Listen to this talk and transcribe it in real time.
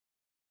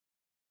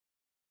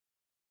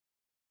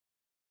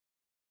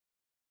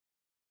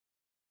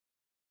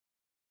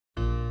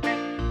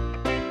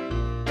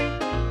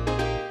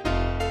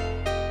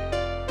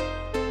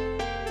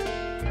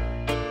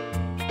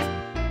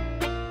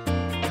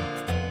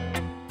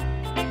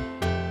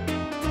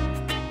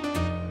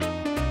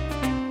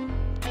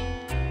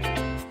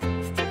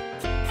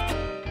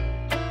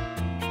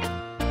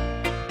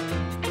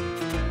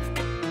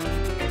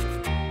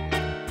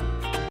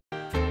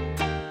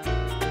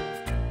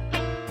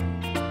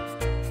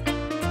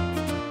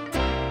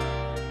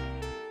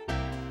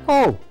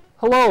Oh,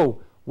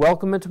 hello.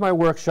 Welcome into my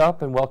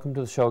workshop and welcome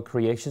to the show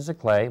Creations of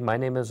Clay. My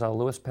name is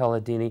Louis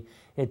Palladini,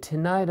 and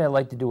tonight I'd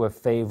like to do a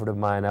favorite of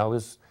mine. I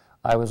was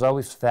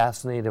always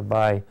fascinated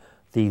by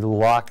the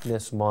Loch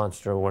Ness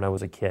Monster when I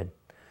was a kid.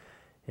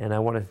 And I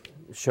want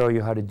to show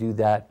you how to do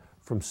that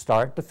from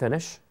start to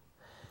finish.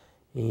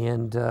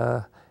 And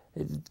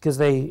because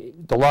the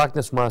Loch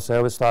Ness Monster, I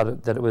always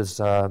thought that it was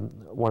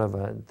one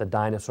of the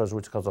dinosaurs,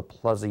 which is called a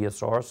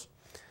plesiosaurus.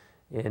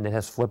 And it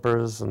has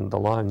flippers and the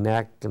long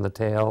neck and the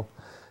tail.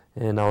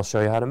 And I'll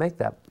show you how to make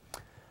that.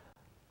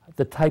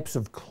 The types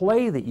of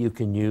clay that you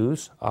can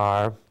use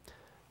are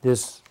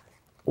this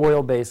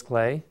oil-based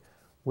clay,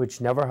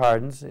 which never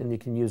hardens, and you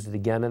can use it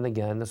again and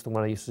again. That's the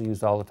one I used to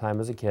use all the time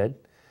as a kid,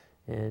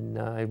 and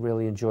I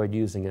really enjoyed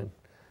using it.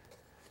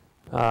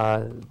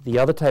 The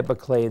other type of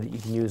clay that you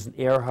can use, an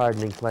air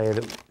hardening clay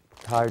that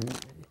hardens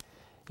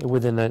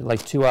within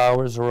like 2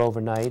 hours or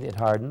overnight, it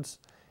hardens,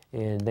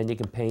 and then you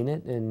can paint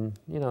it, and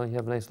you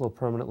have a nice little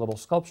permanent little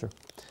sculpture.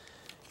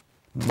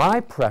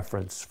 My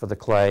preference for the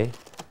clay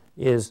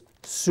is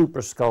super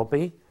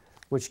sculpey,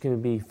 which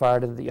can be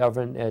fired into the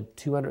oven at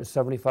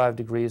 275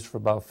 degrees for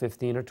about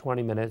 15 or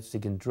 20 minutes. You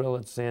can drill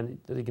it, sand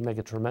it, you can make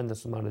a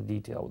tremendous amount of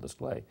detail with this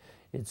clay.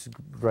 It's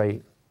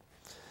great.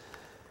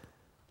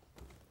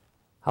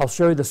 I'll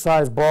show you the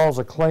size balls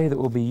of clay that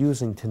we'll be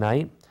using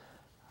tonight.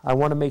 I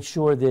want to make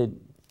sure that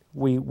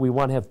we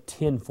want to have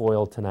tin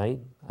foil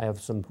tonight. I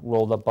have some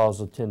rolled up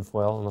balls of tin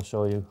foil, and I'll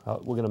show you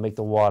how we're going to make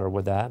the water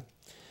with that.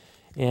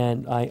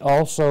 And I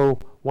also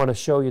want to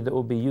show you that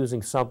we'll be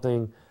using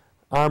something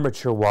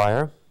armature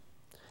wire,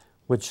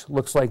 which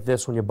looks like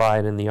this when you buy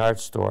it in the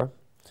art store.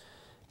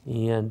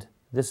 And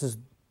this is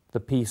the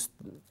piece,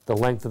 the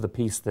length of the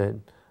piece that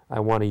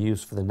I want to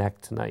use for the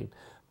neck tonight.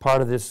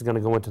 Part of this is going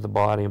to go into the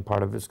body and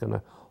part of it's going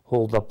to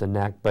hold up the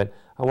neck, but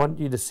I want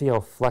you to see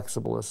how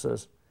flexible this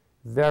is.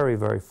 Very,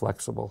 very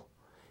flexible.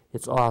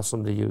 It's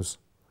awesome to use.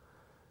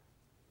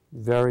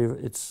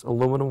 It's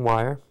aluminum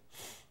wire,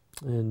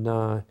 and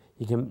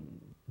you can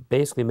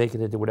basically make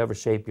it into whatever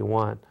shape you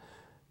want.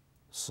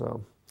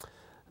 So,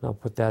 and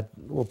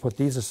we'll put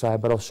these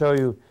aside, but I'll show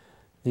you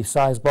the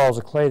size balls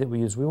of clay that we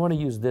use. We want to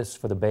use this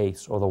for the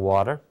base or the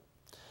water.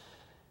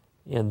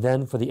 And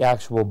then for the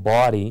actual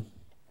body,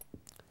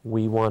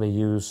 we want to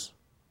use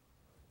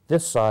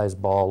this size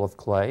ball of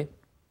clay.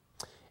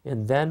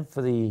 And then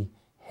for the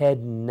head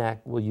and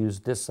neck, we'll use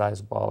this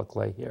size ball of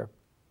clay here.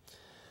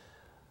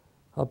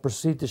 I'll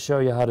proceed to show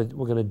you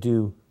we're going to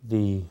do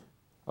the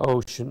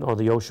ocean or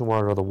the ocean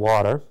water or the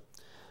water.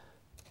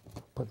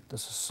 Put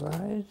this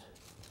aside.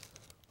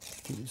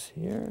 These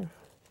here.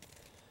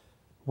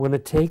 We're going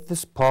to take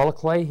this ball of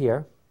clay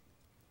here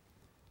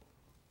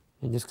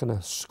and just going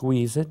to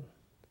squeeze it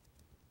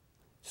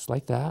just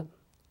like that.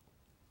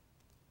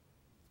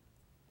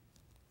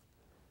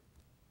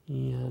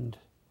 And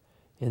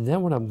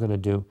then what I'm going to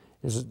do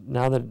is,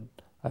 now that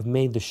I've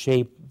made the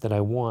shape that I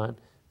want,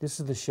 this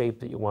is the shape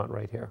that you want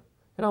right here.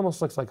 It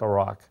almost looks like a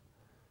rock.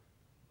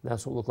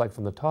 That's what it looks like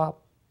from the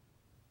top,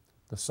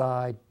 the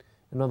side,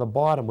 and on the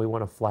bottom we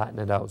want to flatten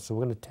it out. So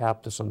we're going to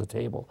tap this on the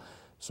table.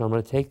 So I'm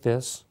going to take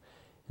this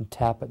and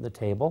tap it on the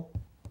table.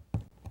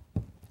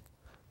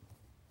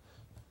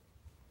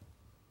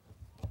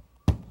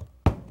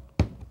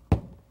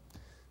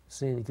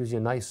 See, it gives you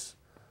a nice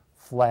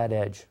flat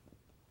edge.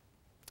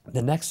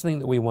 The next thing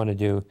that we want to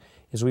do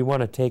is we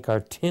want to take our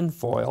tin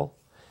foil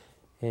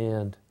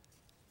and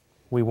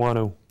we want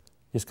to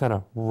just kind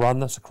of run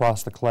this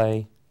across the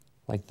clay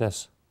like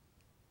this.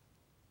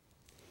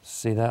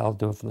 See that? I'll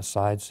do it from the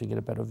side so you get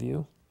a better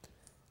view.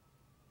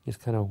 Just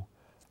kind of,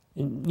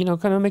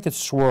 kind of make it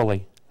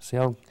swirly. See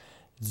how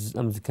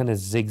I'm kind of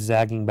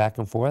zigzagging back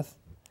and forth?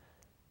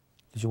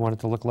 Because you want it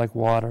to look like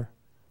water.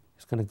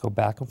 Just going to go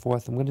back and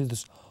forth. I'm going to do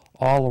this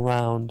all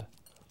around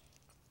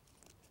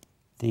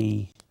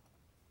the,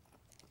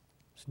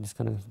 so I'm just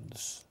going to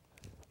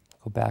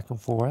go back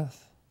and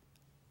forth.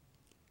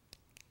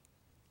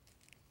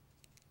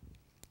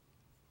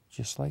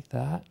 Just like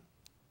that.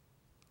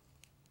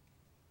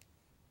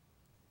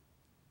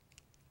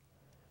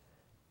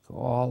 Go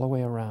all the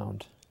way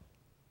around.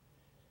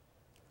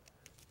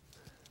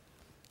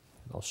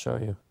 I'll show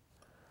you.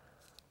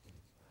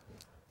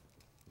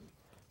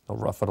 I'll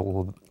rough it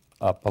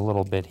up a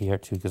little bit here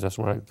too, because that's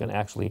where I'm going to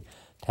actually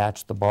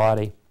attach the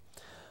body.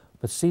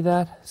 But see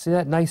that? See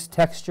that nice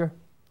texture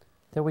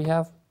that we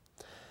have?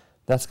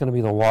 That's going to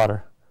be the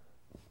water.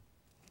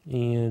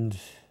 And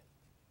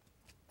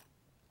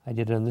I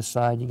did it on this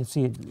side. You can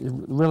see it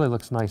really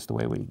looks nice the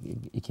way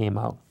it came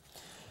out.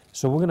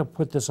 So we're going to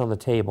put this on the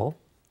table,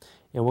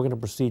 and we're going to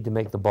proceed to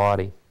make the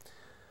body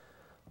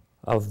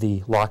of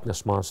the Loch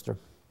Ness Monster.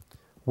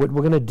 What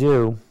we're going to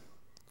do,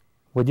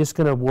 we're just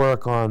going to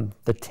work on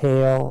the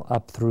tail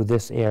up through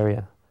this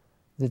area,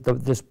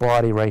 this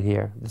body right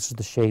here. This is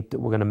the shape that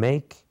we're going to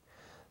make.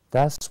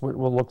 That's what it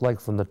will look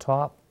like from the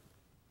top,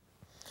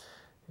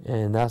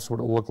 and that's what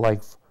it will look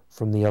like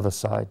from the other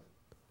side.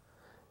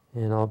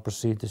 And I'll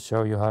proceed to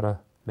show you how to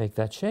make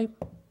that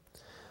shape.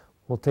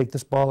 We'll take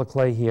this ball of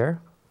clay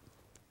here,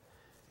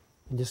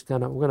 And just we're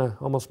gonna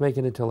almost make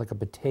it into like a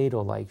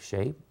potato-like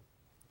shape,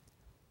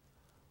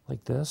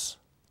 like this.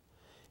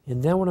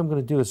 And then what I'm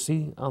gonna do is,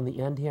 see on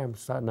the end here, I'm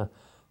starting to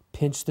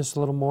pinch this a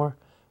little more.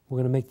 We're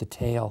gonna make the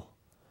tail.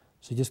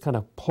 So you just kind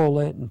of pull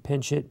it and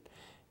pinch it,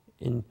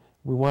 and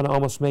we want to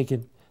almost make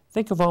it,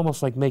 think of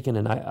almost like making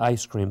an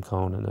ice cream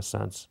cone in a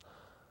sense.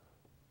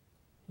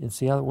 And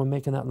see how we're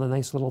making that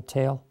nice little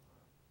tail?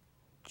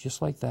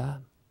 Just like that.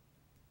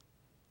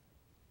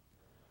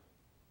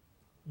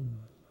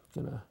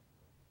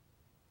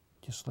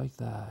 Just like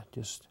that.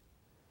 Just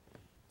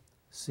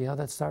see how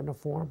that's starting to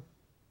form?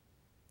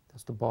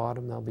 That's the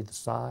bottom, that'll be the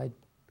side.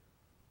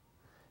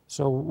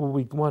 So what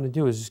we want to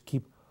do is just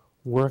keep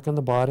working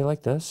the body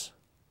like this.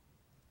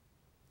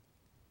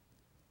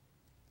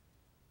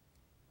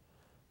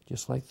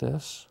 Just like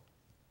this.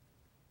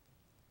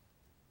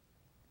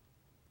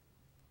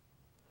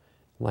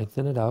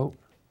 Lengthen it out.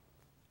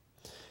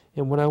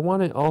 And what I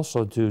want to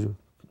also do,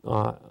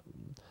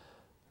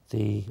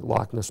 the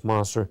Loch Ness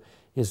Monster,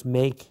 is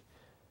make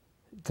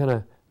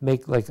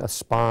like a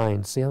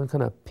spine. See how I'm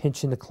kind of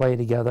pinching the clay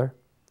together?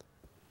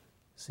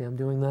 See how I'm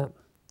doing that?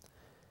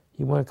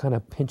 You want to kind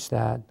of pinch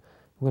that.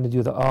 We're going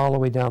to do all the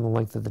way down the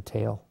length of the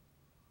tail.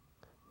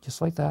 Just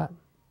like that.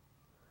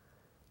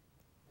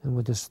 And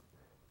we'll just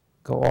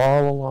go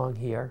all along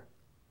here.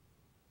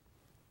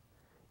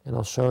 And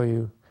I'll show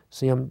you.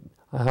 See how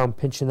I'm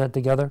pinching that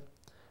together?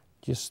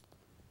 Just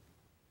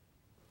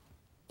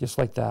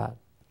like that.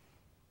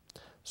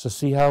 So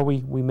see how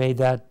we made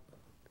that?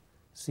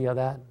 See how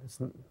that? It's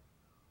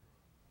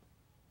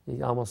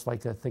almost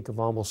like, think of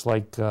almost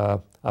like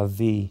a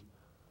V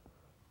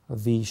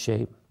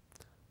shape.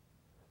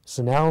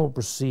 So now we'll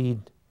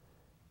proceed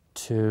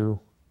to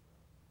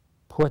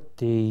put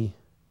the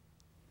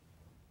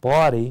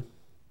body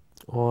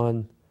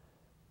on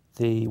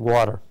the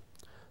water.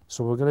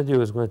 So what we're going to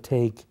do is we're going to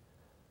take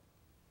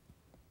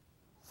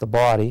the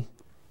body,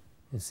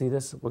 and see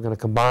this? We're going to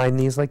combine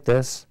these like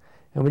this,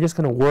 and we're just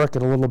going to work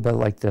it a little bit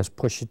like this,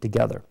 push it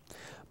together.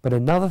 But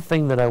another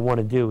thing that I want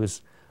to do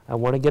is I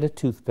want to get a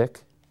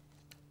toothpick,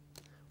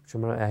 which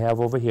I have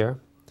over here,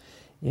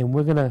 and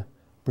we're going to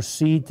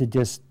proceed to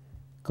just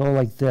go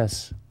like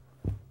this.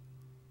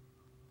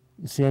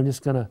 You see, I'm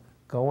just going to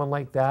go in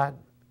like that,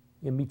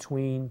 in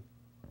between,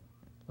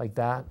 like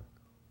that.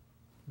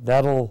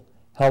 That'll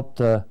help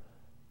to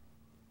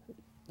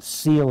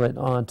seal it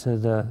onto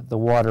the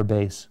water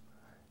base.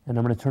 And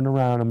I'm going to turn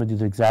around, I'm going to do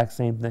the exact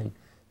same thing.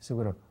 So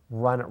we're going to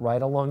run it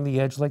right along the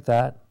edge like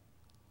that.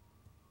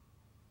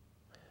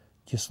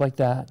 Just like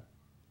that.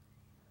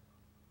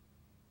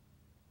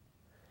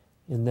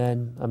 And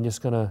then I'm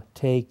just going to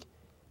take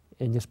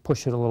and just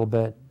push it a little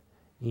bit.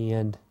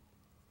 And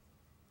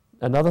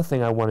another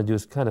thing I want to do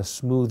is kind of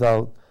smooth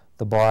out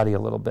the body a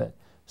little bit.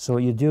 So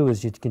what you do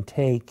is you can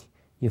take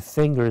your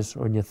fingers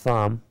or your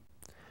thumb.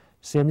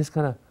 See, I'm just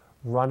kind of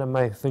running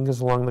my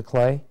fingers along the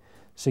clay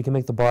so you can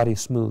make the body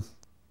smooth.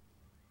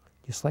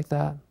 Just like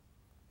that.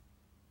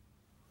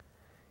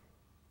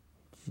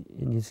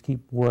 And you just keep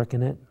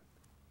working it.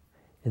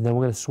 And then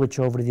we're going to switch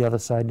over to the other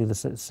side and do the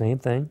same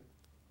thing.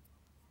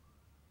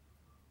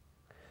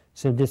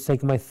 So I'm just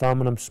taking my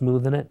thumb and I'm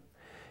smoothing it.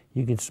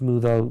 You can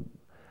smooth out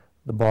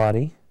the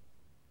body.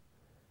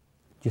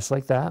 Just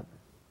like that.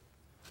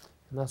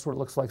 And that's what it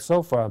looks like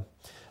so far.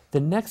 The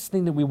next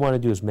thing that we want to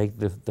do is make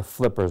the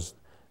flippers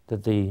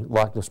that the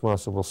Loch Ness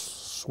Monster will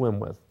swim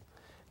with.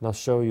 And I'll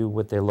show you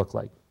what they look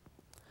like.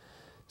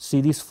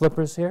 See these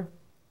flippers here?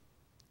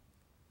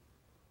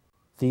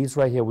 These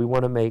right here, we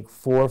want to make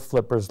 4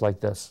 flippers like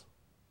this.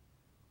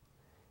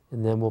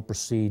 And then we'll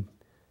proceed,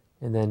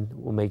 and then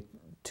we'll make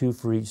 2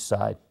 for each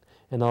side.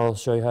 And I'll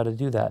show you how to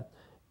do that.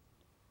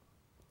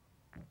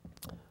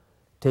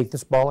 Take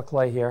this ball of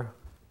clay here,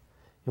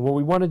 and what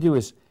we want to do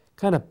is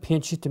kind of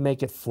pinch it to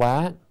make it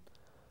flat,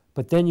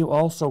 but then you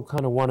also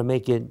kind of want to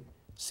make it,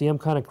 see, I'm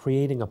kind of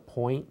creating a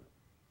point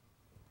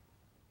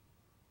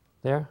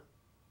there.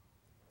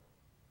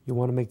 You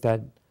want to make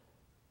that,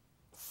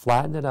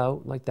 flatten it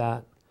out like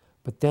that,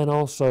 but then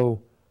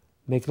also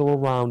make it a little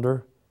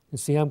rounder. And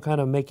see how I'm kind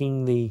of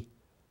making the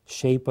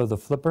shape of the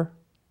flipper?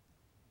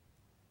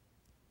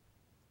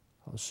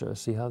 I'll show,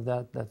 see how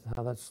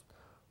that's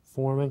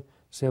forming?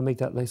 See, I'll make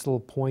that nice little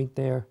point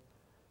there.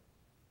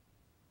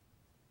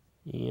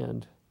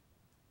 And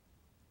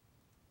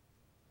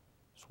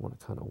just want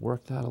to kind of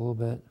work that a little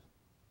bit.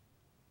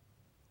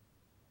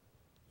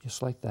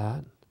 Just like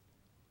that.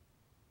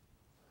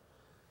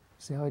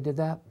 See how I did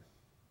that?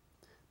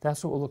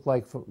 That's what it will look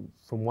like from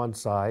one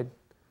side.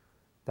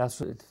 That's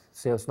what,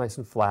 see how it's nice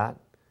and flat?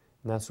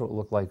 And that's what it will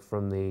look like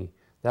from the,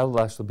 that'll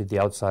actually be the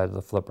outside of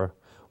the flipper.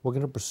 We're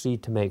going to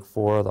proceed to make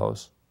 4 of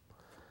those.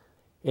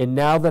 And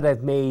now that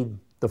I've made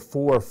the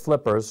 4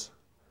 flippers,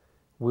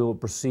 we will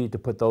proceed to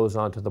put those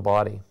onto the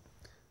body.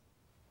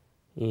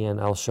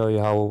 And I'll show you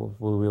how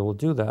we will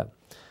do that.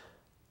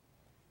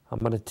 I'm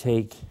going to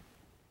take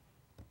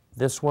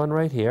this one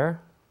right here,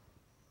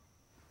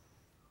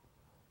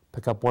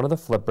 pick up one of the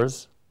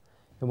flippers,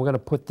 and we're going to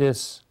put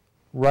this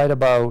right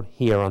about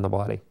here on the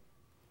body.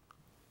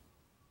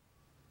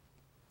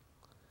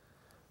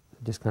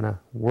 Just kind of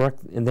work,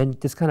 and then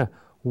just kind of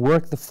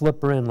work the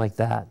flipper in like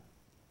that.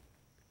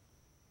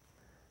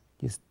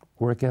 Just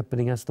work up it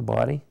against the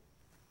body.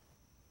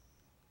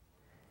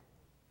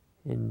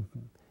 And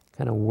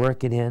kind of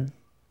work it in.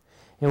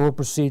 And we'll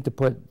proceed to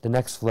put the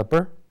next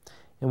flipper.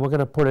 And we're going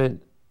to put it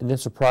in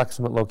this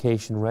approximate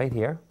location right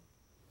here.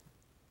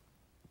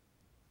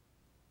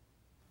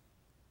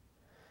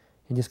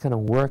 And just kind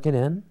of work it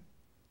in.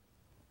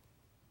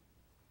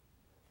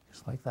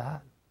 Just like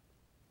that.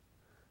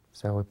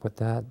 So we put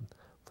that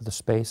for the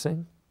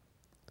spacing.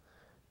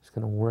 Just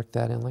going to work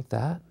that in like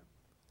that.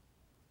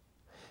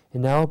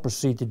 And now I'll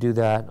proceed to do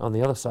that on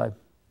the other side.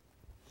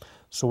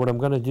 So what I'm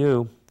going to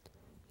do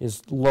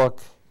is line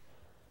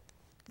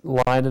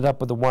it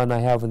up with the one I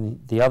have on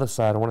the other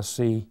side. I want to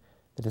see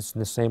that it's in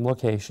the same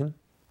location.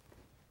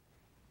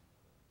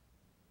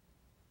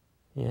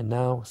 And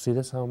now, see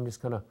this, how I'm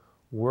just kind of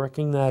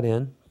working that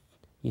in.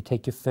 You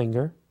take your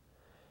finger,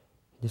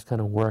 and just kind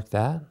of work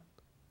that.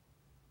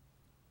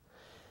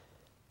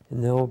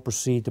 And then we'll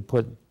proceed to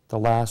put the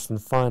last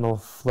and final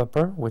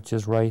flipper, which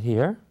is right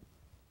here.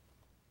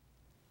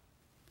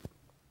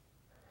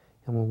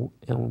 And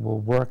we'll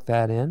work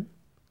that in,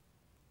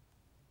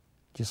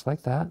 just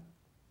like that.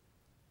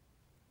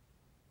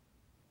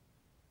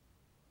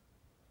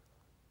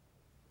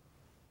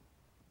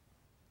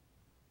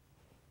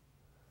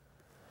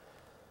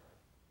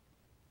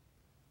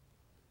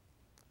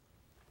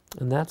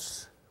 And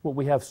that's what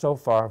we have so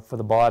far for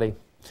the body.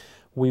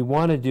 We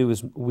want to do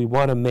is we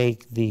want to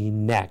make the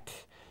neck,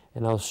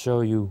 and I'll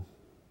show you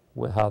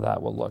how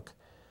that will look.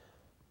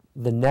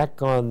 The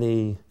neck on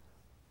the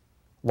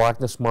Loch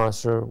Ness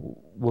Monster,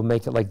 we'll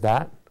make it like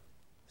that.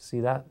 See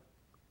that?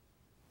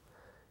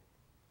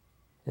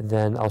 And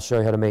then I'll show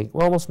you how to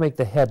we'll almost make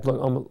the head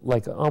look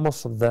like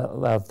almost of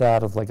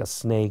that of like a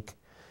snake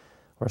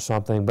or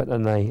something, but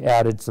then I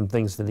added some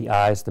things to the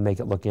eyes to make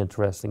it look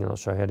interesting, and I'll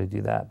show you how to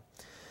do that.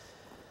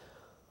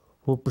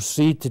 We'll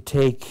proceed to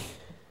take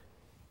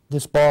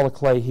this ball of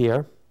clay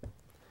here,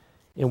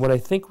 and what I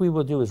think we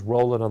will do is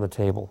roll it on the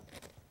table.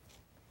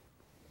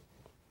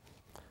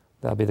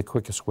 That'll be the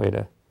quickest way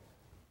to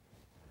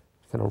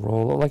kind of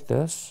roll it like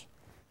this.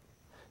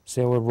 See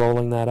how we're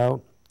rolling that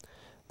out?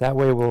 That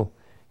way we'll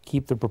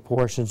keep the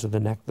proportions of the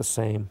neck the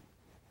same.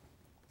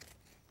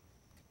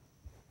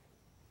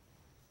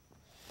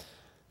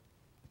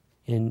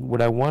 And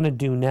what I want to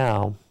do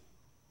now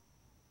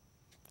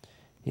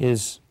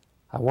is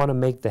I want to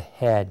make the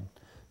head.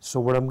 So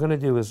what I'm going to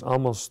do is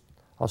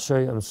I'll show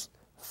you, I'm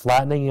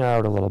flattening it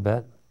out a little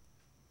bit.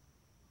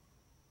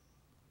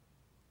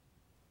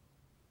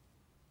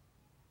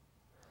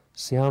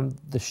 See how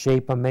the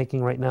shape I'm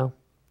making right now?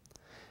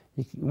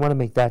 You want to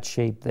make that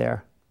shape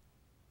there.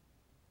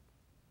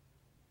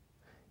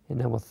 And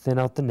then we'll thin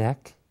out the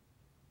neck.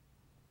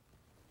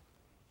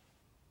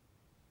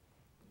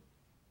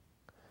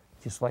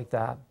 Just like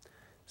that.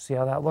 See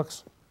how that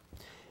looks?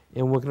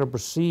 And we're going to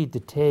proceed to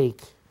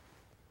take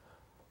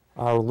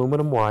our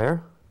aluminum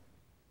wire,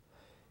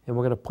 and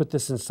we're going to put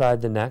this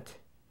inside the neck.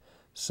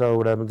 So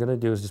what I'm going to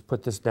do is just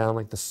put this down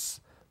like the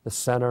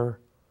center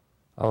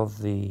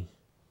of the,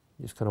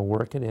 just kind of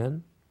work it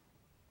in.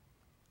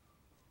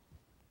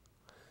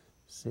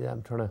 See,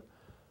 I'm trying to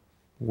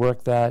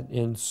work that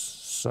in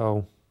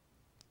so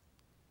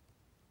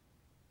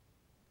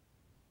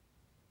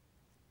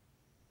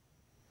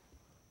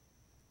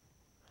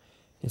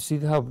you see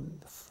how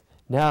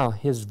now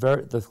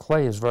the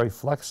clay is very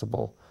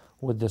flexible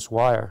with this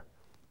wire.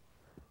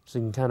 So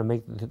you can kind of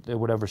make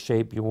whatever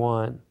shape you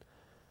want.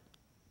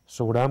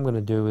 So what I'm going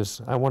to do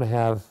is I want to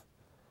have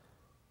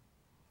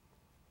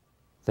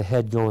the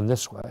head going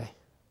this way.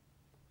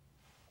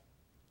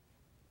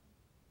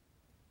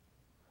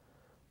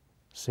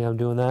 See how I'm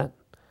doing that?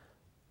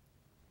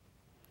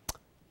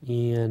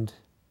 And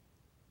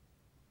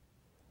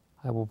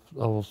I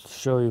will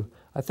show you.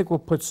 I think we'll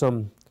put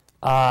some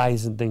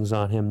eyes and things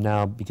on him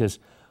now because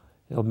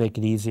it'll make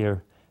it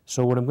easier.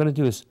 So what I'm going to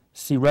do is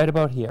see right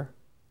about here.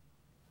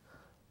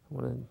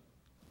 We're going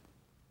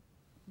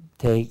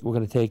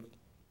to take,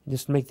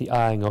 just make the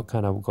eye and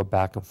kind of go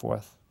back and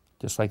forth,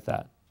 just like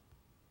that.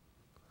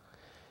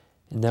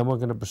 And then we're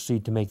going to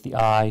proceed to make the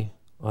eye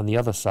on the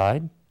other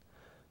side.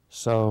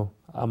 So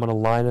I'm going to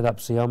line it up.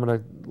 See how I'm going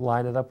to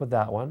line it up with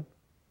that one.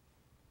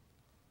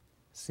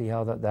 See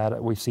how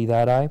we see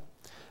that eye?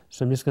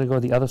 So I'm just going to go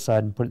to the other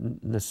side and put it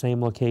in the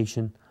same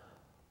location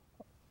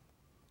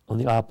on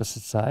the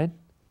opposite side.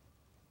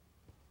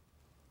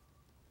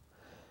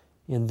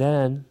 And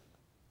then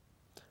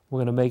we're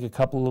going to make a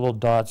couple little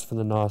dots for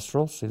the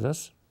nostril. See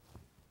this?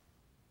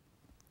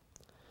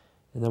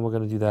 And then we're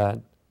going to do that.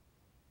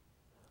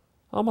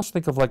 Almost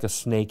think of like a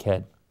snake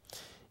head.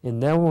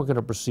 And then we're going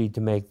to proceed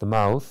to make the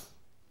mouth.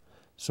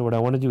 So what I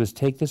want to do is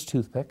take this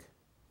toothpick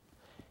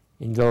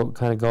and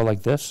kind of go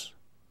like this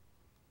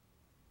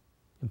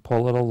and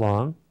pull it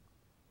along.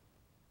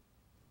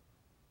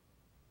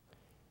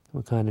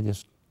 We'll kind of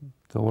just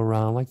go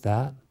around like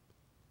that.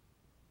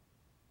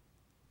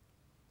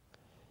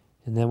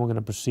 And then we're going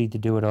to proceed to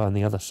do it on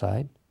the other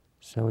side.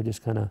 So we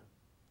just kind of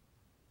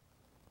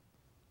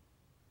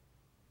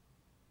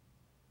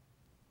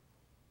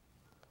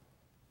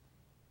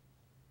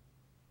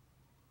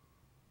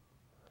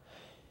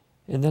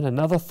And then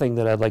another thing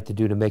that I'd like to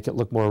do to make it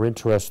look more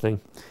interesting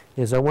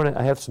is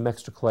I have some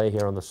extra clay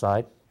here on the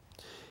side.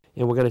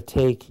 And we're going to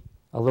take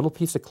a little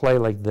piece of clay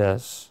like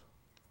this.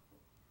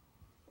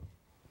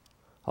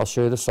 I'll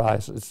show you the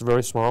size. It's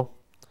very small.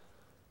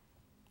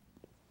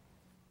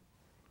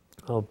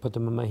 I'll put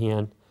them in my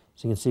hand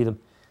so you can see them.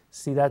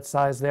 See that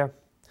size there?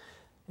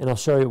 And I'll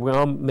show you, we're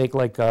going to make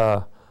like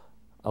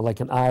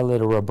an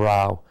eyelid or a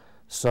brow.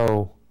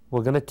 So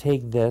we're going to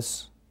take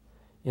this,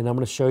 and I'm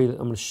going to show you, I'm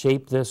going to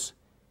shape this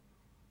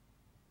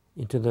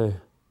into the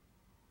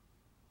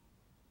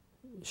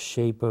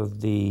shape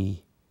of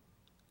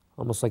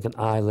almost like an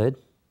eyelid.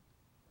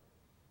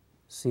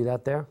 See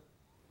that there?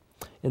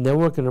 And then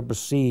we're going to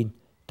proceed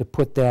to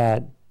put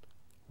that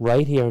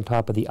right here on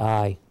top of the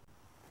eye.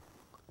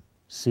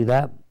 See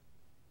that?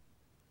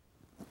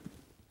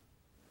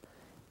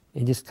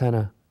 And just kind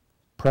of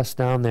press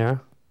down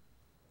there,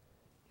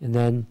 and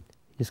then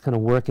just kind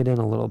of work it in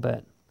a little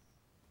bit.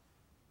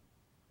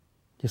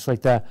 Just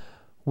like that.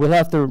 We'll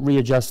have to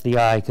readjust the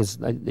eye because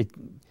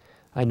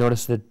I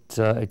noticed that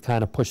it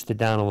kind of pushed it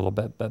down a little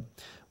bit, but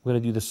we're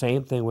going to do the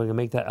same thing. We're going to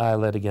make that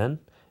eyelid again.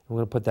 We're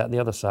going to put that on the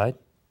other side.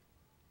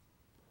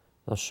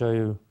 I'll show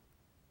you.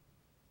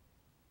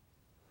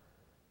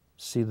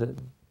 See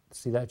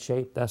that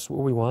shape? That's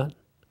what we want.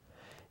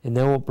 And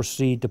then we'll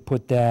proceed to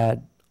put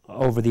that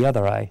over the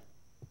other eye.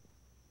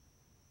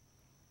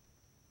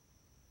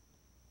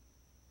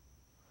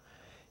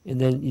 And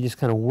then you just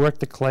kind of work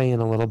the clay in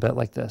a little bit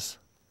like this.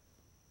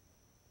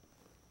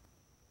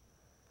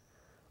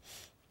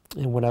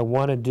 And what I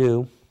want to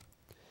do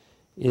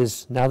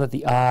is, now that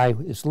the eye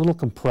is a little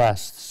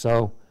compressed,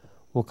 so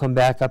we'll come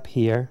back up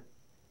here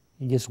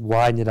and just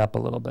widen it up a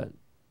little bit.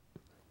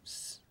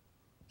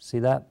 See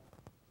that?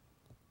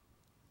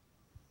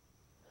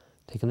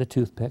 Taking the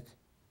toothpick,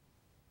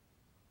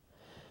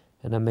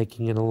 and I'm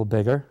making it a little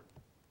bigger.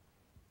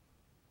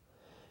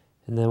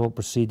 And then we'll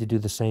proceed to do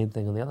the same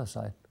thing on the other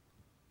side.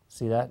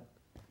 See that?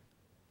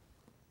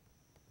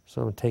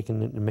 So I'm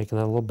taking it and making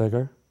that a little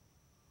bigger.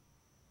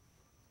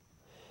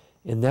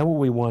 And then what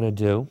we want to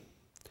do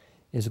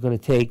is we're going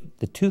to take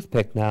the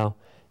toothpick now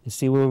and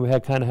see where we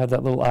kind of have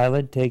that little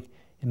eyelid. Take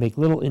and make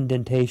little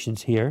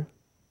indentations here.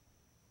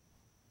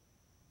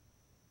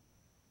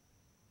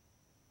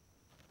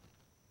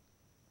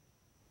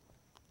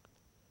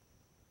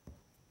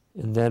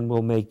 And then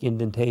we'll make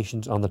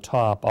indentations on the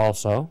top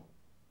also.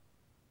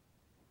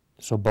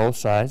 So both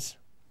sides.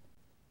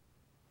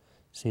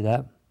 See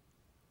that?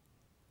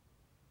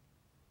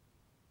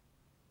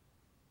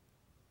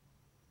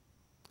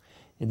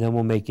 And then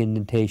we'll make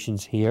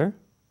indentations here.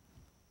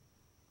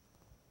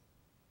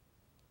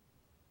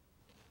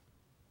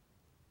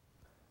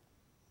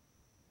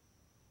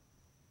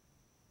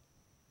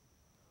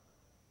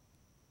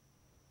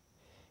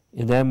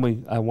 And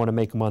then I want to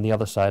make them on the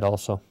other side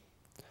also,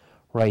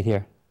 right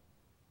here.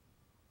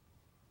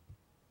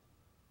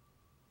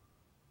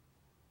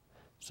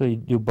 So you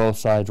do both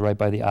sides right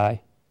by the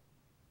eye.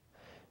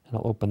 And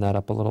I'll open that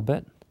up a little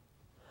bit.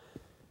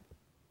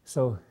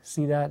 So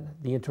see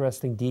that, the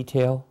interesting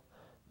detail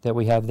that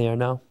we have there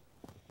now?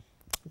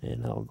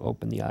 And I'll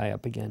open the eye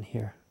up again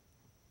here.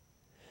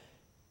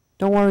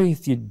 Don't worry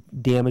if you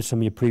damage some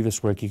of your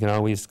previous work. You can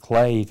always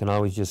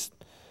just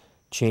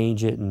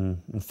change it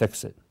and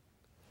fix it.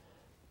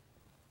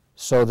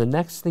 So the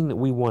next thing that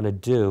we want to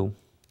do,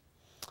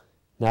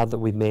 now that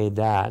we've made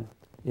that,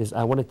 is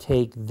I want to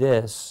take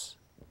this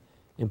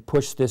and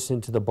push this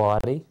into the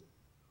body.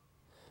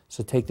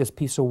 So take this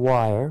piece of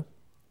wire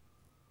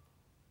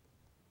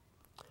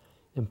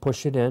and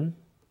push it in.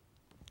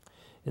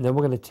 And then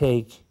we're going to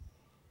take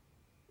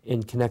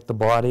and connect the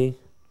body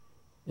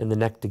and the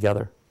neck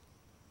together.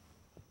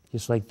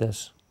 Just like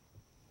this.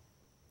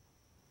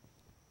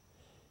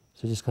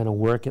 So just kind of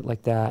work it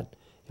like that.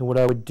 And what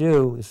I would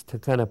do is to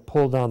kind of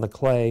pull down the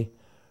clay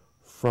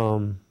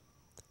from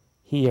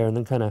here and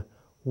then kind of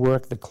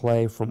work the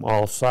clay from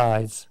all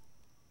sides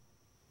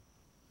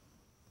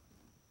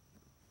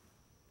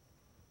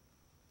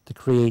to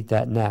create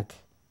that neck.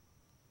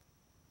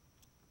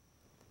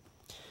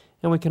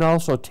 And we can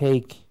also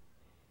take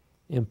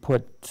and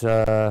put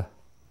some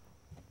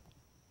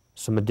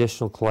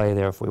additional clay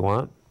there if we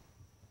want.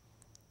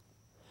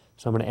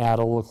 So I'm going to add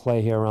a little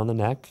clay here around the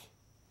neck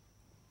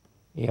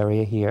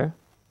area here.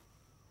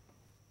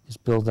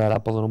 Just build that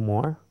up a little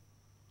more.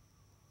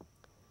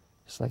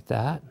 Just like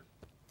that.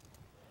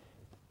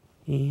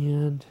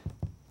 And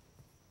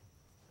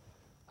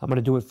I'm going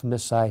to do it from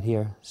this side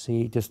here.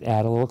 See, just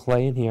add a little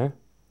clay in here.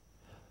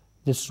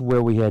 This is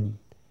where we had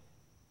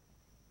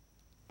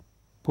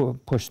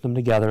pushed them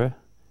together.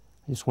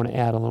 I just want to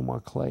add a little more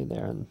clay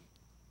there. And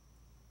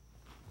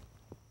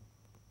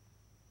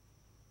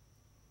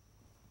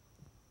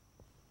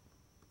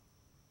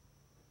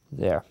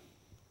there.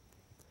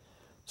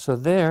 So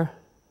there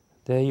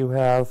you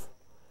have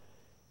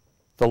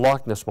the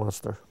Loch Ness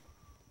Monster.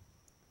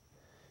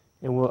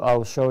 And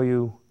I'll show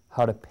you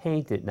how to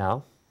paint it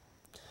now.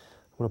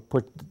 I'm going to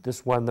put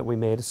this one that we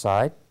made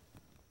aside.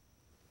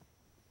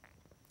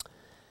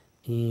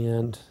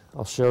 And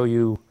I'll show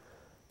you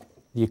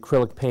the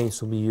acrylic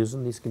paints we'll be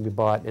using. These can be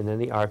bought in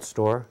any art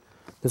store.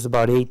 There's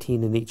about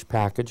 18 in each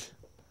package.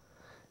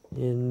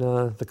 And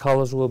the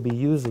colors we'll be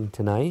using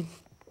tonight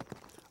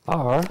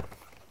are,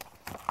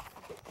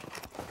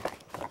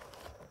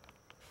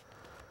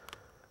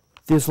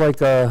 there's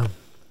like a,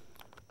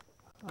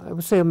 I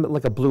would say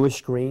like a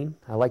bluish green.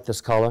 I like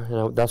this color,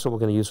 and that's what we're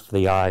going to use for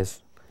the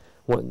eyes,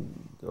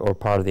 or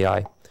part of the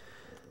eye.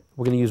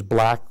 We're going to use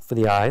black for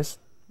the eyes.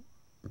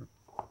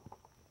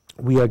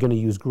 We are going to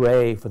use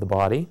gray for the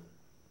body.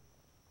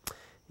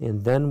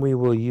 And then we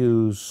will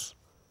use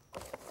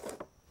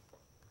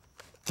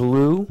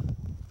blue,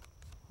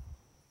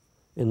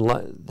 and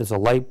there's a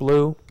light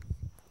blue,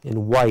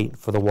 and white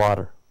for the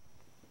water.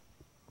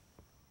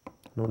 I'm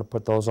going to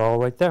put those all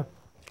right there.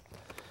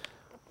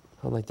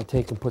 I'd like to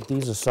take and put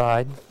these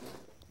aside.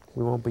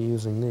 We won't be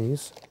using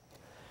these.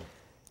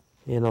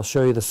 And I'll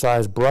show you the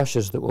size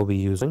brushes that we'll be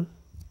using.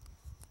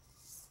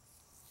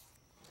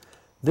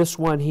 This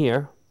one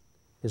here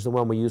is the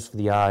one we use for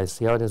the eyes.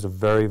 See how it has a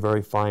very,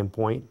 very fine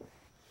point?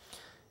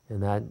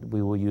 And that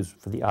we will use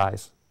for the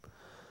eyes.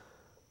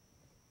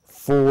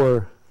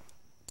 For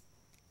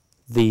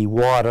the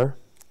water,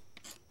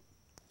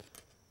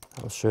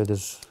 I'll show you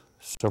there's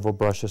several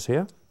brushes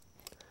here.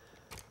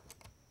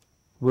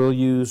 We'll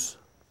use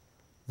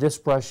this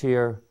brush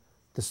here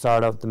to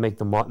start out to make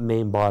the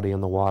main body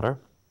in the water.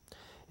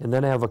 And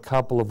then I have a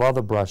couple of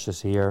other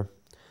brushes here.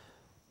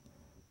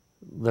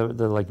 They're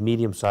like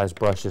medium-sized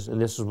brushes, and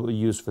this is what we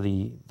use for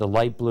the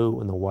light blue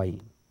and the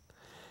white.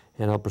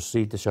 And I'll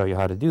proceed to show you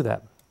how to do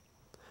that.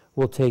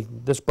 We'll take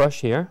this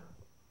brush here,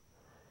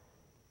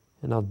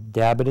 and I'll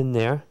dab it in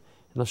there,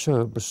 and I'll show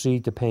you,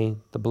 proceed to paint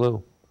the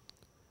blue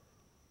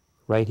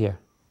right here.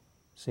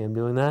 See I'm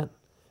doing that?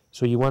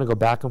 So you want to go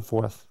back and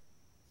forth,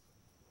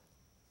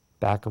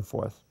 back and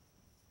forth.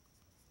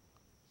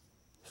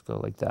 Just go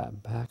like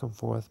that, back and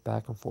forth,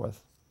 back and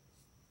forth.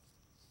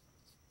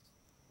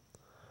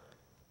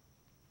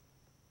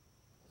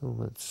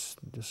 Let's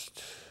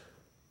just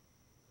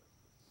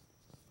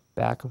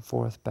back and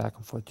forth,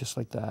 just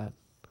like that.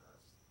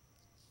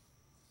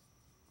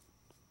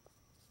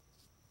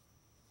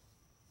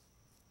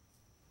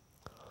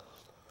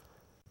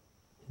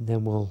 And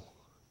then we'll,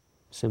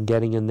 some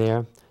getting in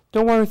there.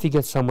 Don't worry if you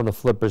get some of the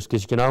flippers,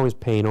 because you can always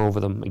paint over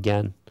them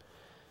again.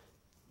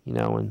 You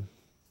know, and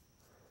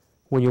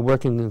when you're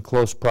working in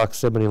close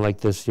proximity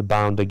like this, you're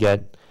bound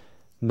to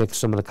mix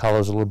some of the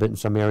colors a little bit in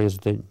some areas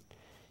that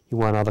you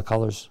want other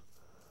colors.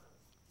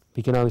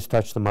 You can always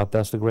touch them up.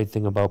 That's the great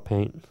thing about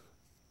paint.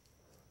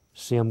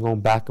 See, I'm going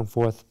back and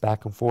forth,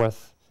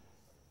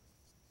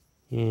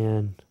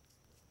 and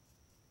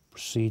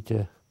proceed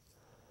to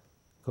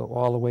go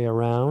all the way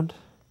around.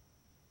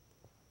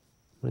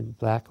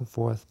 Back and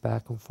forth,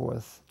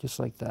 just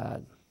like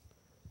that.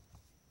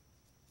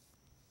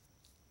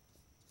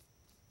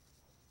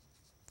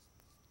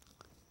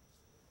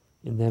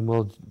 And then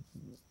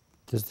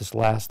there's this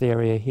last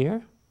area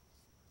here.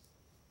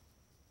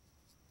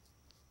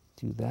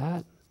 Do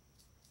that.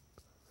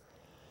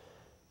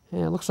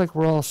 And it looks like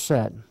we're all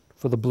set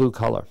for the blue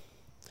color.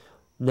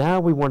 Now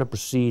we want to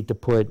proceed to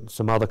put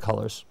some other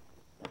colors.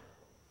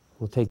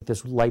 We'll take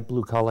this light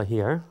blue color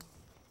here,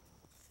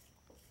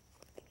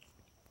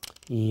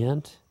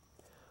 and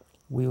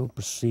we'll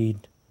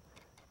proceed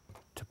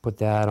to put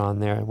that on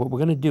there. What we're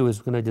going to do is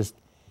we're going to just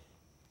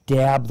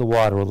dab the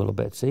water a little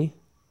bit, see?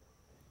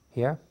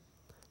 Here.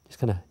 Just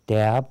kind of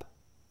dab,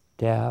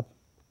 dab.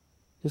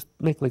 Just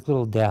make like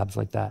little dabs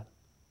like that.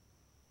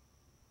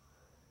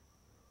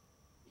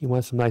 You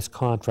want some nice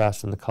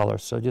contrast in the color,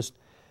 so just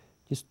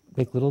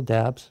make little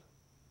dabs.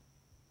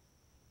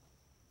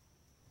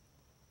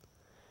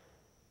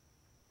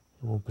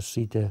 And we'll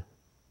proceed to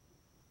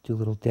do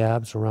little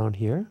dabs around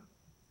here.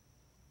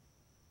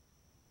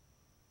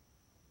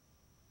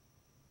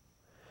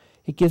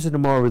 It gives it a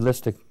more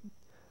realistic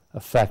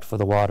effect for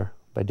the water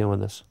by doing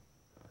this.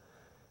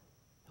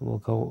 And we'll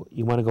go,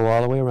 you want to go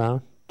all the way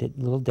around,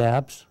 little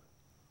dabs.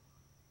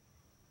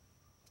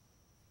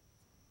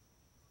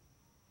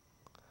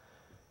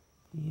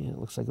 Yeah, it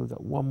looks like we've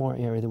got one more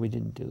area that we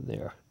didn't do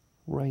there.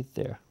 Right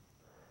there.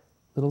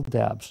 Little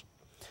dabs.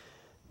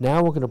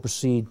 Now we're going to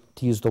proceed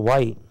to use the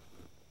white.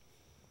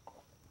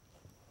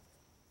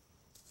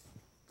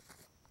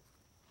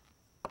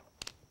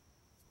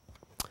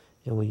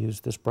 And we'll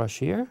use this brush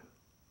here.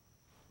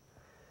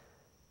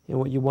 And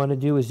what you want to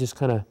do is just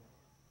kind of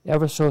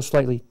ever so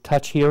slightly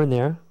touch here and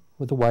there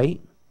with the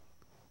white.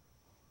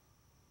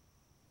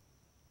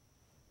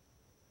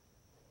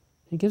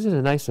 It gives it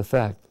a nice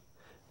effect.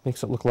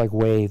 Makes it look like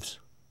waves.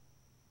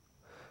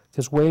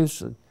 Because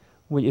waves,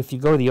 if you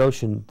go to the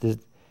ocean,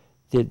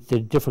 they're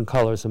different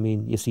colors. I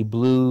mean, you see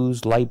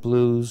blues, light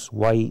blues,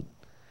 white.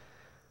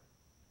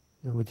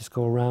 And we just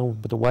go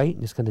around with the white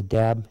and just kind of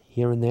dab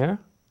here and there.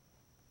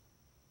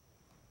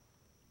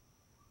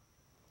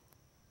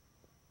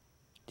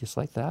 Just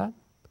like that. And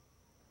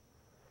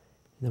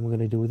then we're going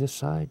to do this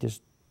side,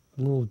 just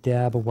a little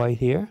dab of white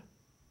here.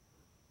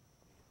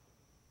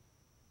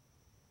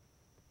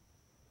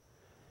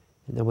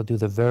 And then we'll do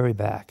the very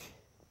back.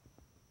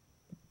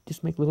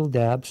 just make little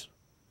dabs.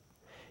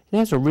 It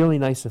has a really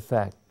nice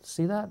effect.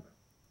 See that?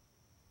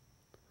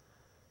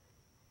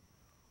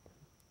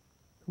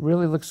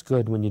 Really looks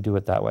good when you do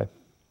it that way.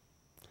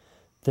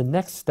 The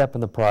next step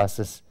in the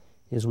process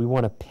is we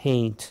want to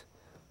paint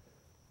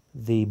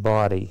the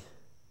body.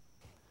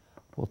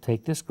 We'll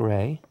take this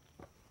gray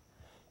and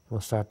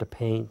we'll start to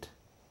paint.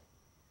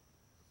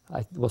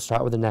 We'll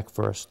start with the neck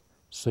first.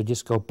 So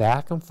just go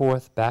back and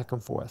forth,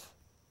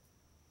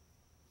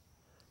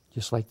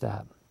 just like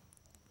that.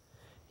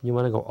 You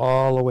want to go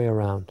all the way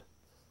around.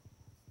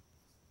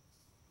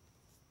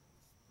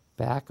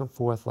 Back and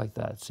forth like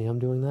that. See how I'm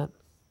doing that?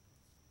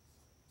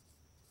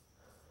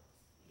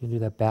 You do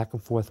that back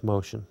and forth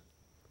motion.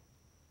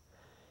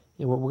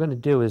 And what we're going to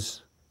do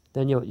is,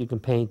 then you can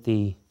paint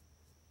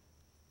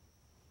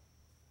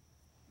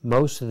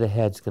most of the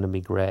head's going to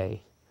be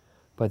gray,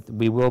 but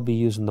we will be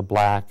using the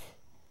black.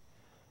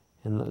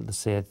 And let's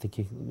say, let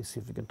me see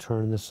if we can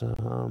turn this, so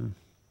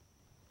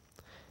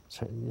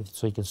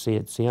you can see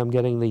it. See how I'm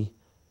getting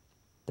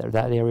that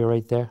area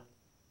right there?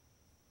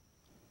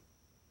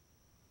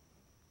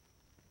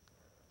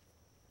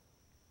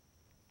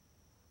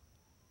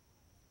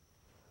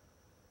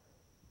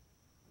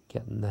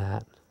 Getting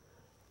that.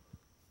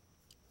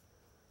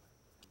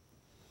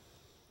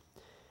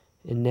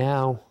 And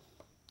now,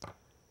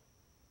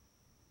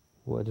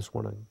 I just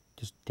want to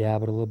just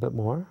dab it a little bit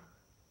more.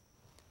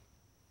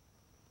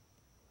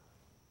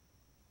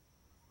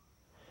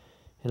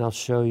 And I'll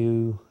show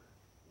you,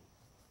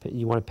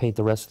 you want to paint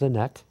the rest of the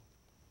neck.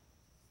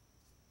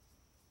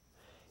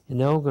 And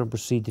now we're going to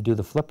proceed to do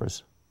the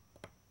flippers.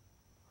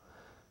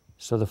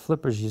 So the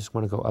flippers, you just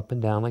want to go up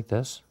and down like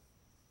this.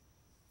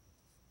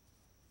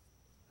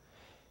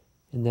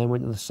 And then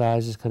when the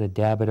sides, just kind of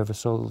dab it ever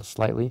so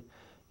slightly.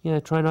 You know,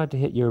 try not to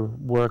hit your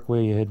work where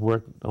you had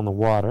worked on the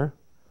water.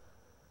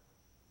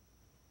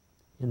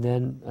 And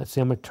then,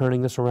 see I'm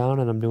turning this around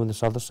and I'm doing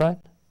this other side.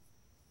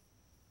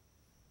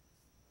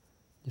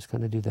 Just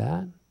kind of do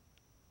that. And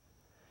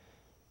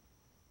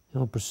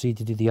we'll proceed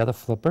to do the other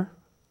flipper.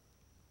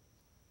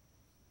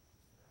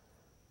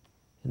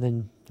 And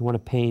then you want to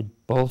paint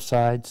both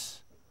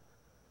sides.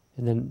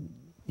 And then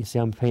you see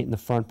I'm painting the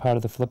front part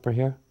of the flipper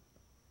here.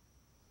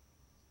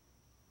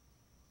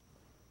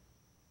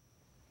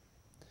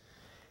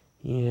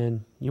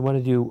 And you want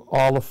to do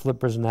all the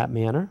flippers in that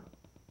manner.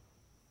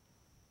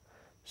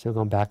 So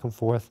going back and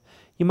forth.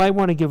 You might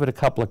want to give it a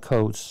couple of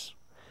coats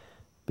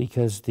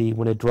because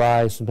when it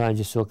dries, sometimes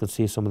you still can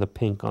see some of the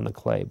pink on the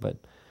clay. But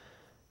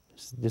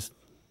just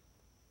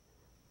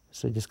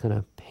kind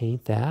of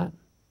paint that.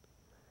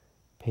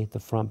 Paint the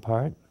front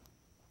part.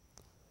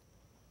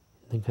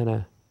 And then kind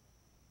of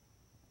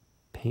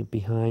paint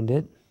behind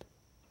it.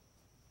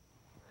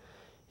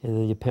 And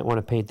then you want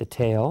to paint the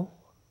tail.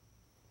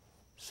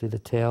 See the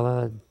tail?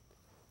 It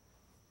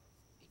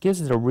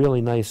gives it a really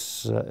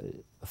nice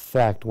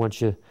effect once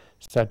you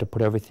start to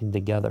put everything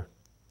together.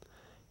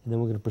 And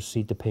then we're going to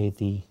proceed to paint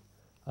the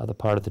other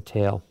part of the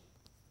tail.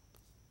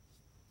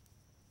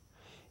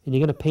 And you're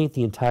going to paint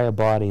the entire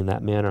body in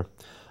that manner.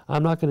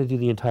 I'm not going to do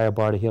the entire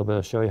body here, but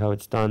I'll show you how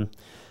it's done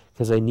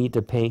because I need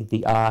to paint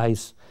the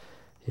eyes,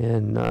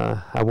 and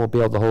I won't be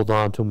able to hold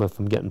on to them if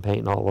I'm getting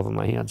paint all over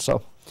my hand.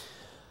 So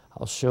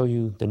I'll show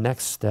you the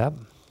next step.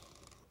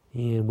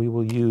 And we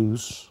will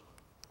use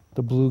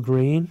the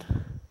blue-green.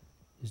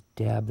 Just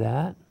dab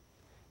that.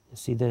 You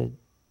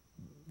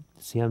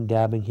see I'm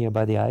dabbing here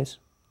by the eyes?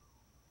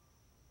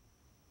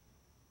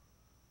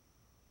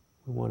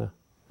 We want to,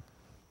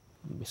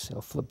 let me see,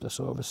 I'll flip this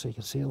over so you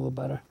can see it a little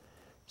better.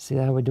 See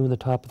how we're doing the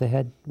top of the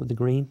head with the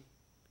green?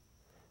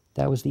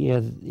 That was the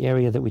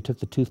area that we took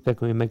the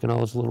toothpick when we were making all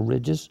those little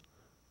ridges.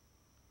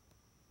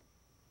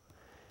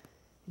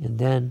 And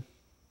then,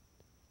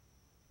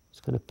 it's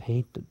going to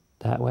paint it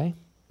that way.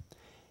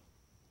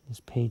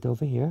 Just paint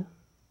over here.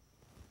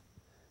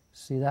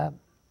 See that?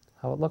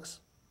 How it looks?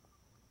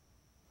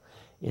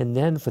 And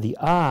then for the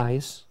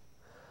eyes,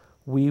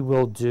 we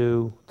will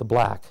do the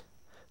black.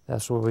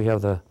 That's where we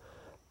have the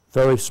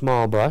very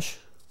small brush.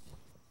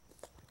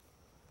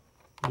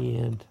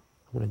 And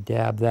I'm going to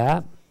dab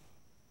that.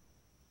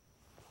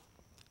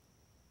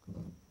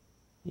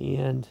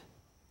 And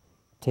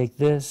take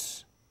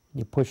this, and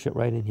you push it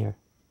right in here.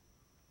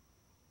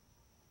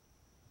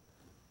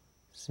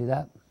 See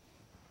that?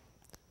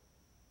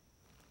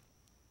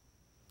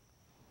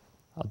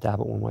 I'll dab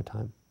it one more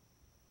time.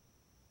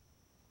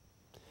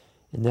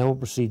 And then we'll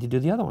proceed to do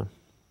the other one.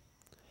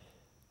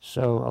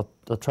 So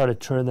I'll try to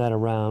turn that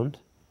around.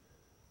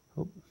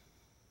 Oh,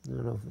 I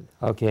don't know.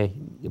 Okay,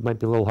 it might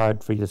be a little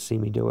hard for you to see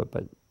me do it,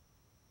 but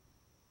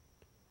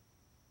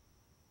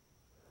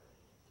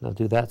I'll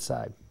do that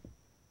side.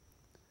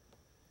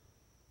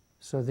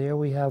 So there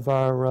we have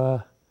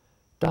our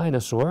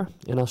dinosaur,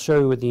 and I'll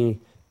show you what the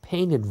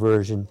painted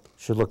version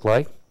should look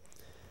like.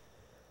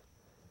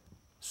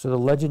 So the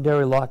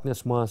legendary Loch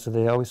Ness Monster,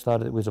 they always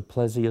thought it was a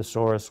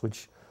plesiosaurus,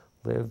 which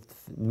lived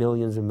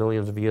millions and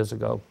millions of years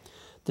ago.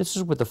 This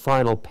is what the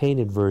final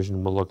painted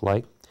version will look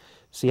like.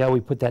 See how we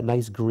put that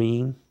nice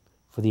green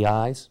for the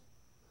eyes?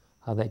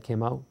 How that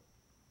came out?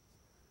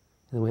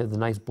 And then we have the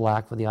nice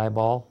black for the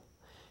eyeball.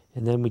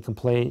 And then we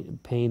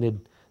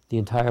painted the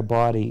entire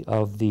body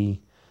of the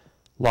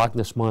Loch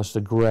Ness Monster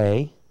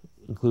gray,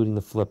 including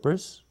the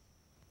flippers.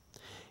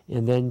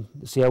 And then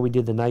see how we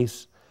did the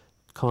nice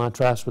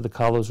contrast with the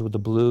colors with the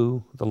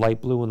blue, the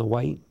light blue and the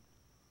white.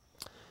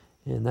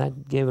 And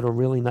that gave it a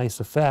really nice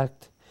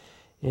effect.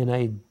 And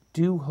I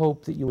do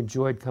hope that you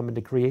enjoyed coming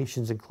to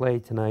Creations in Clay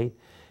tonight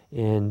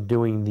and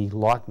doing the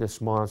Loch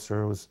Ness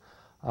Monster.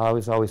 I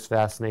was always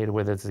fascinated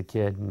with it as a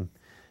kid, and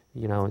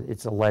you know,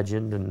 it's a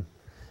legend, and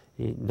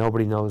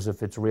nobody knows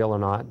if it's real or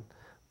not,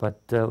 but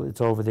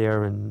it's over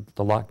there in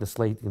the Loch Ness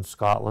Lake in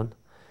Scotland.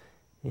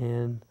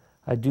 And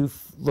I do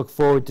look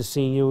forward to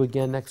seeing you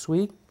again next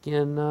week,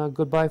 and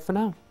goodbye for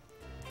now.